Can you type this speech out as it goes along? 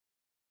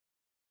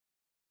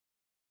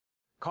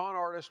Con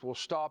artists will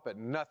stop at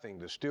nothing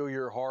to steal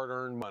your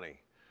hard-earned money.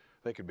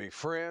 They could be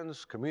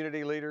friends,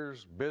 community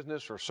leaders,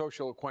 business, or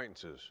social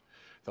acquaintances.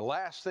 The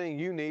last thing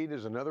you need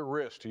is another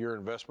risk to your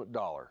investment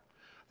dollar.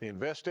 The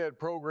InvestEd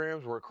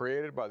programs were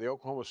created by the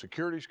Oklahoma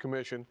Securities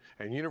Commission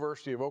and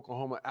University of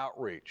Oklahoma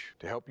Outreach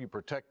to help you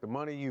protect the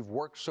money you've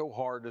worked so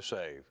hard to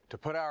save. To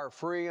put our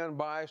free,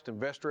 unbiased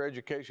investor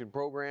education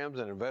programs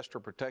and investor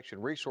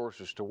protection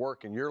resources to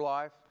work in your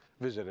life,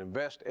 visit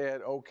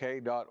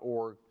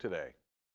investedok.org today.